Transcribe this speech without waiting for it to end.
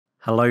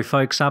Hello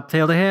folks,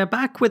 Abfielder here,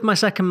 back with my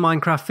second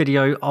Minecraft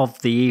video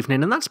of the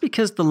evening, and that's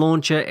because the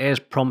launcher is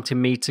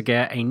prompting me to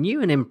get a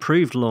new and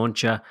improved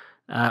launcher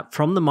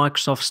from the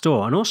Microsoft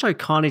Store. And also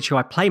Carnage, who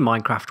I play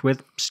Minecraft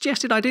with,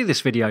 suggested I do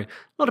this video. A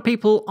lot of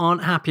people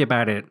aren't happy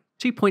about it.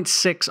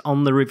 2.6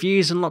 on the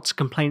reviews and lots of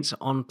complaints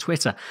on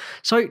Twitter.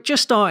 So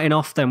just starting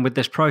off then with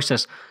this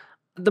process,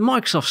 the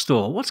Microsoft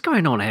Store, what's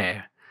going on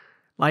here?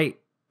 Like,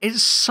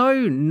 it's so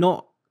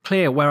not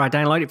clear where I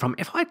download it from.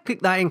 If I click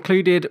that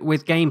included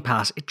with Game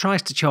Pass, it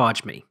tries to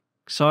charge me.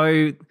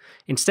 So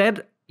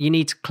instead, you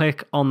need to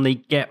click on the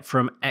Get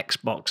from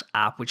Xbox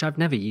app, which I've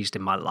never used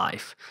in my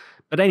life.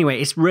 But anyway,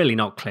 it's really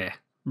not clear.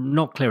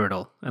 Not clear at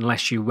all,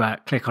 unless you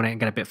click on it and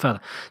get a bit further.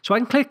 So I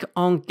can click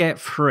on Get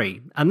Free,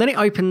 and then it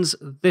opens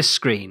this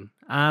screen.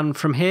 And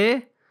from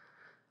here,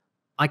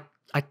 I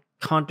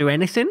can't do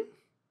anything.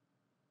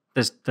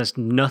 There's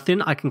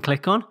nothing I can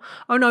click on.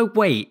 Oh no,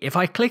 wait, if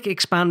I click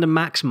expand and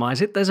maximize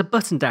it, there's a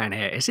button down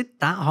here. Is it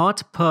that hard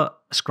to put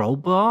a scroll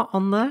bar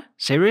on there?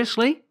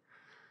 Seriously?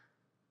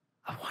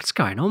 What's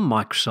going on,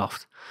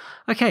 Microsoft?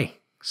 Okay,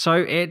 so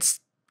it's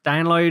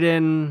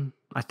downloading,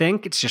 I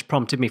think. It's just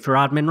prompted me for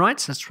admin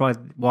rights. That's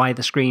why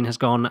the screen has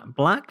gone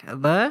black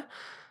there.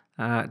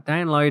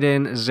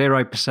 Downloading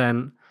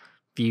 0%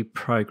 view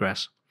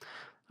progress.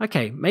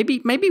 Okay,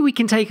 maybe we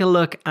can take a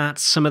look at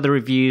some of the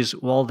reviews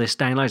while this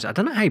downloads. I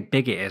don't know how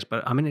big it is,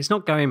 but I mean, it's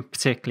not going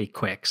particularly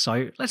quick.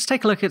 So let's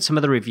take a look at some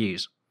of the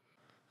reviews.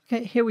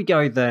 Okay, here we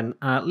go then.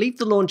 Leave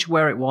the launcher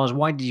where it was.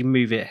 Why did you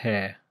move it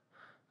here?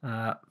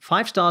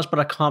 5 stars, but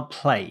I can't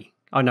play.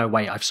 Oh no,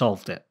 wait, I've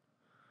solved it.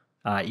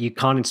 You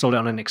can't install it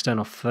on an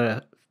external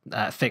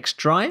fixed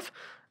drive.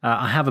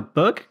 I have a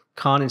bug.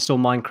 Can't install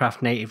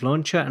Minecraft native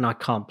launcher, and I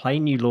can't play.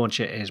 New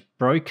launcher is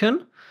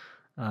broken.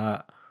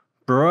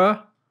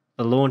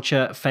 The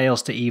launcher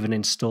fails to even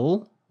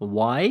install.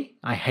 Why?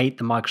 I hate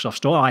the Microsoft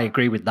Store. I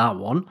agree with that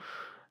one.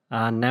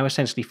 And now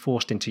essentially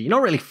forced into. You're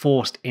not really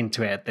forced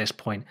into it at this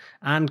point.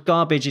 And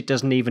garbage, it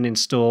doesn't even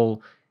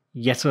install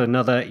yet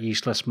another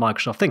useless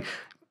Microsoft thing.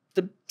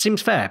 That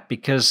seems fair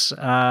because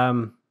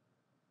I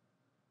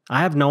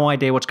have no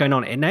idea what's going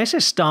on. It now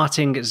says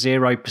starting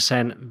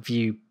 0%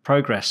 view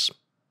progress.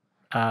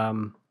 Yeah.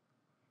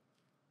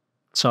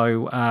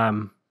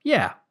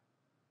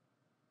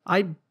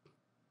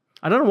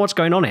 I don't know what's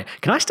going on here.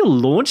 Can I still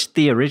launch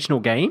the original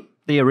game?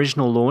 The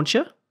original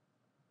launcher?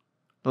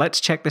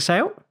 Let's check this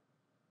out.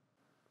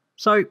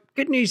 So,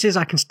 good news is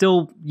I can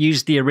still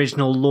use the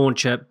original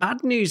launcher.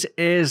 Bad news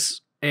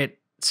is it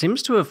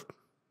seems to have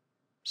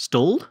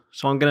stalled.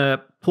 So I'm going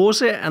to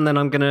pause it and then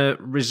I'm going to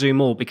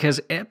resume all because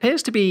it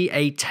appears to be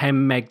a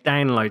 10 meg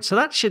download. So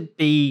that should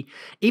be,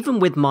 even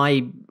with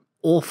my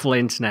awful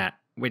internet,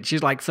 which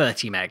is like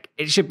 30 meg,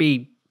 it should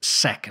be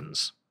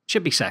seconds.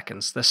 Should be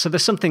seconds. So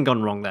there's something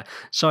gone wrong there.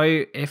 So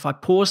if I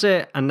pause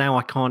it and now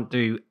I can't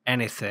do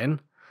anything,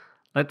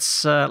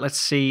 let's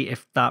see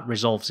if that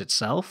resolves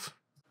itself.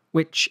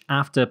 Which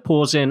after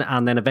pausing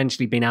and then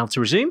eventually being able to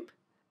resume,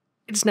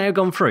 it's now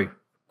gone through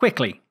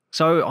quickly.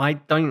 So I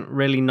don't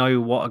really know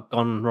what had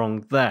gone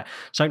wrong there.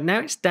 So now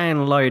it's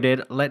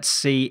downloaded. Let's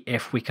see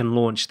if we can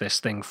launch this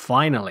thing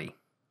finally.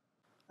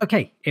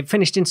 Okay, it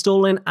finished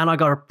installing and I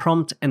got a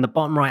prompt in the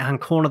bottom right hand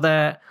corner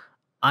there.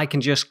 I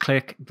can just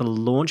click the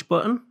launch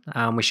button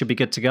and we should be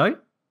good to go.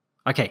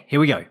 Okay,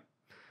 here we go.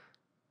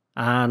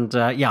 And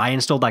yeah, I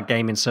installed that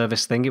gaming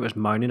service thing it was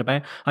moaning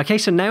about. Okay,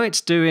 so now it's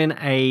doing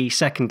a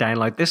second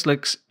download. This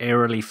looks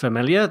eerily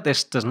familiar.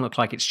 This doesn't look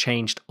like it's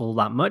changed all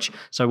that much.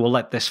 So we'll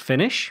let this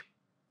finish.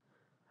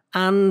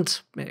 And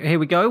here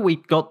we go. We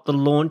got the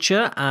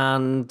launcher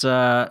and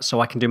so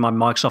I can do my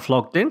Microsoft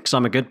logged in because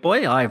I'm a good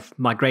boy. I've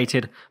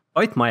migrated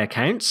both my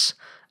accounts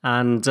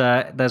and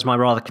there's my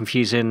rather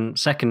confusing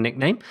second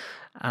nickname.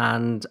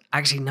 And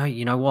actually, no,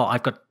 you know what?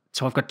 I've got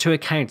 2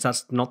 accounts.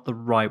 That's not the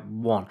right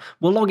one.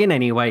 We'll log in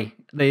anyway.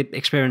 The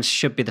experience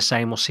should be the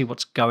same. We'll see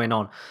what's going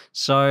on.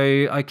 So,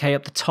 okay,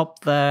 up the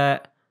top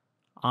there,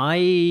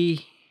 I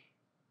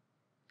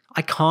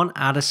can't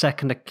add a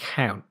second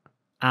account.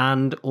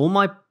 And all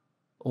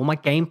my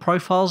game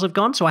profiles have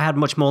gone. So I had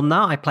much more than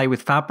that. I play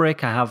with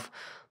Fabric. I have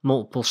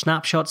multiple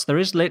snapshots. There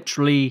is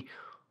literally,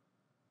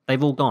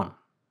 they've all gone.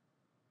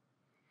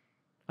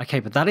 Okay,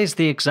 but that is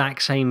the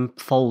exact same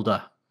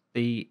folder.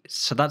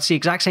 So that's the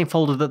exact same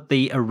folder that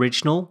the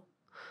original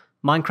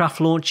Minecraft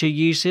launcher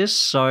uses.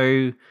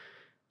 So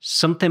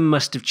something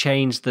must have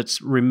changed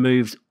that's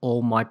removed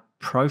all my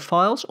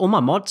profiles. All my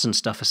mods and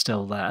stuff are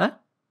still there.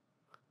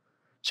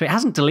 So it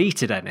hasn't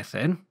deleted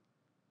anything.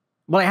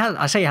 Well,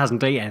 I say it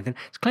hasn't deleted anything.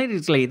 It's clearly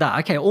deleted that.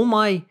 Okay, all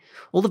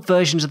the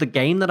versions of the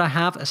game that I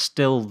have are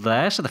still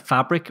there. So the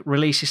Fabric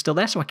release is still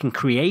there. So I can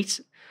create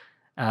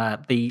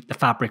the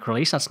Fabric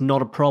release. That's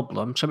not a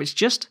problem. So it's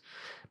just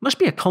must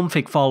be a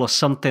config file or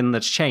something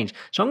that's changed.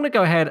 So I'm going to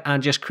go ahead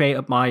and just create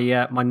up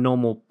my my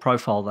normal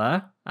profile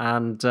there,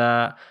 and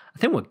I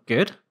think we're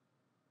good.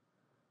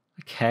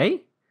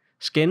 Okay,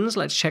 skins.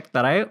 Let's check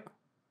that out.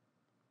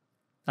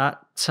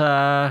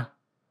 That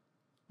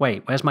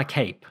wait, where's my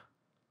cape?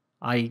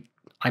 I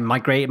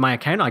migrated my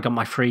account. I got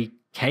my free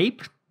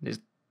cape.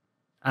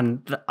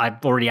 and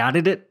I've already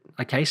added it.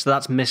 Okay, so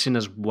that's missing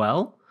as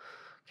well.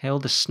 Okay, all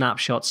the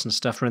snapshots and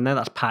stuff are in there.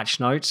 That's patch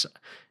notes.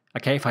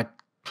 Okay, if I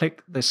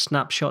click the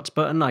snapshots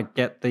button, I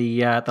get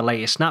the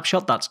latest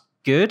snapshot. That's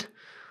good.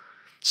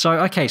 So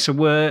okay,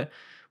 so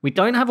we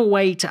don't have a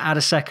way to add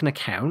a second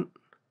account,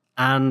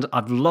 and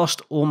I've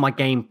lost all my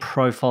game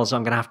profiles.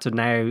 I'm gonna have to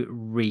now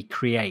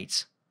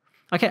recreate.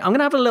 Okay, I'm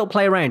gonna have a little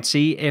play around,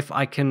 see if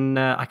I can.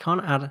 I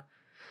can't add.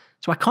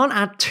 So I can't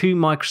add 2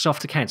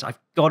 Microsoft accounts. I've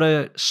got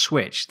to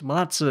switch. Well,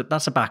 that's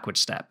a backward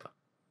step.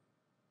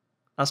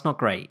 That's not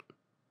great.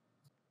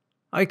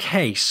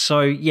 Okay,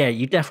 so yeah,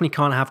 you definitely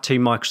can't have 2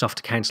 Microsoft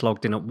accounts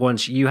logged in at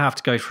once. You have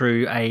to go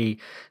through a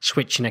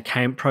switching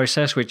account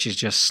process, which is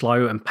just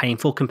slow and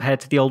painful compared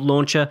to the old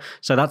launcher.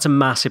 So that's a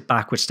massive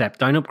backward step.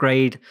 Don't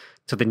upgrade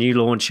to the new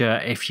launcher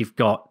if you've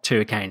got 2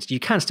 accounts. You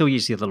can still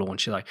use the other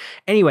launcher though.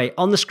 Anyway,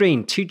 on the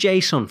screen, 2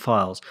 JSON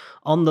files.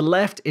 On the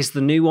left is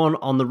the new one,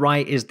 on the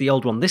right is the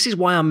old one. This is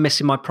why I'm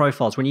missing my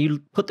profiles. When you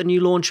put the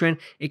new launcher in,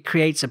 it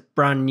creates a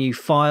brand new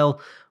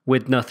file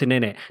with nothing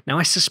in it. Now,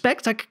 I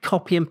suspect I could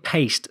copy and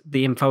paste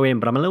the info in,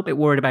 but I'm a little bit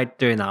worried about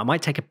doing that. I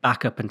might take it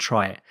back up and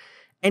try it.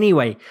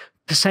 Anyway,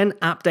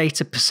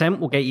 %appdata%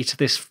 will get you to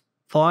this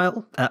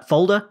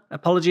folder,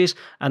 apologies,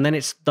 and then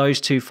it's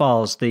those 2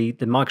 files, the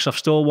Microsoft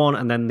Store one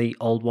and then the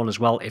old one as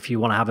well, if you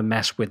want to have a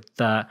mess with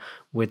that,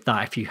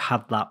 if you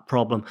have that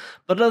problem.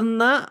 But other than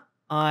that,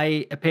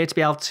 I appear to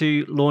be able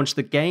to launch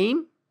the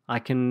game. I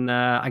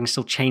can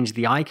still change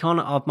the icon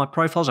of my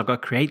profiles. I've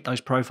got to create those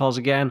profiles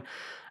again.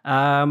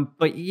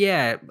 But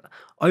yeah,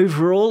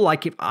 overall,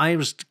 like if I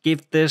was to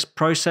give this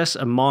process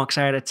a marks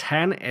out of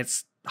 10,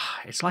 it's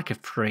like a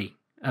 3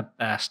 at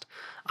best.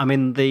 I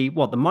mean, the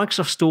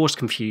Microsoft Store is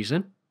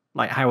confusing.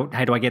 Like how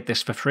do I get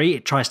this for free?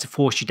 It tries to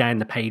force you down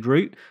the paid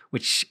route,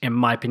 which in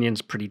my opinion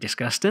is pretty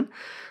disgusting.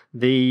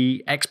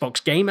 The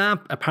Xbox Game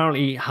app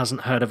apparently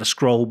hasn't heard of a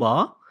scroll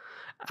bar.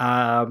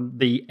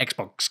 The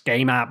Xbox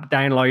Game app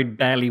download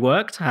barely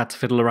worked. I had to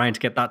fiddle around to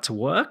get that to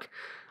work.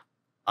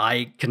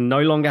 I can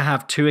no longer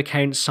have 2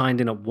 accounts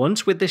signed in at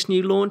once with this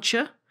new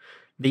launcher.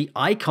 The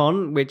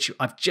icon, which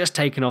I've just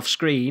taken off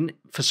screen,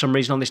 for some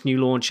reason on this new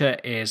launcher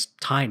is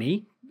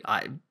tiny.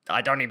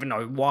 I don't even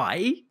know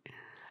why.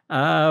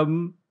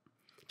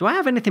 Do I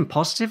have anything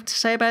positive to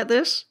say about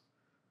this?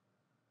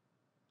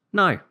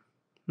 No,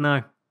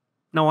 I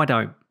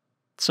don't.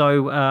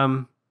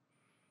 So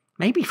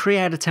maybe 3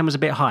 out of 10 was a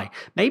bit high.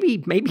 Maybe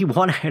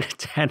 1 out of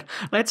 10.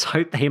 Let's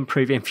hope they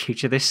improve in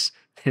future. This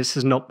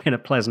has not been a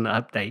pleasant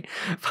update,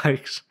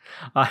 folks.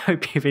 I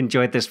hope you've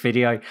enjoyed this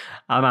video.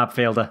 I'm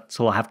Abfielder. That's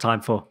all I have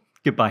time for.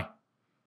 Goodbye.